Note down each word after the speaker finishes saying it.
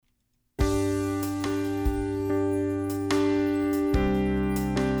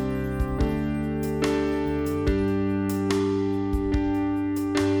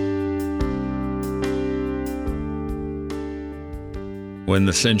When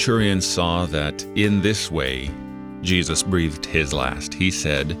the centurion saw that in this way Jesus breathed his last, he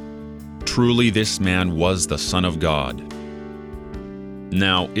said, "Truly this man was the Son of God."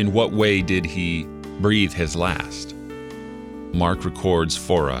 Now, in what way did he breathe his last? Mark records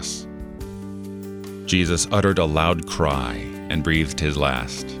for us. Jesus uttered a loud cry and breathed his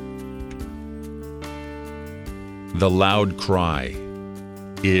last. The loud cry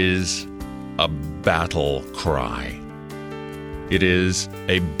is a battle cry. It is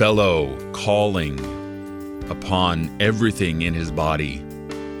a bellow calling upon everything in his body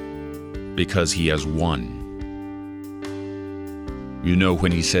because he has won. You know,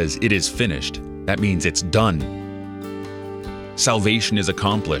 when he says, "It is finished," that means it's done. Salvation is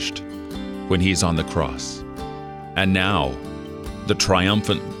accomplished when he's on the cross. And now, the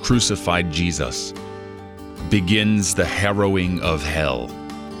triumphant crucified Jesus begins the harrowing of hell.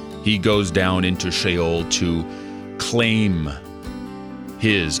 He goes down into Sheol to claim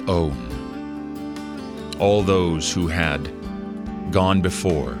his own. All those who had gone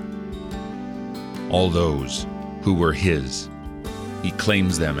before, all those who were his, he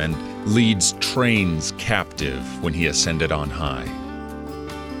claims them and leads trains captive when he ascended on high.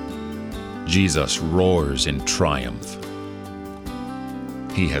 Jesus roars in triumph.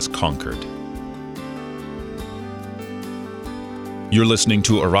 He has conquered. You're listening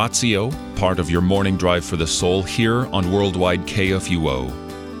to Oratio, part of your morning drive for the soul here on Worldwide KFUO.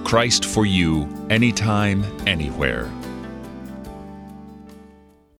 Christ for you, anytime, anywhere.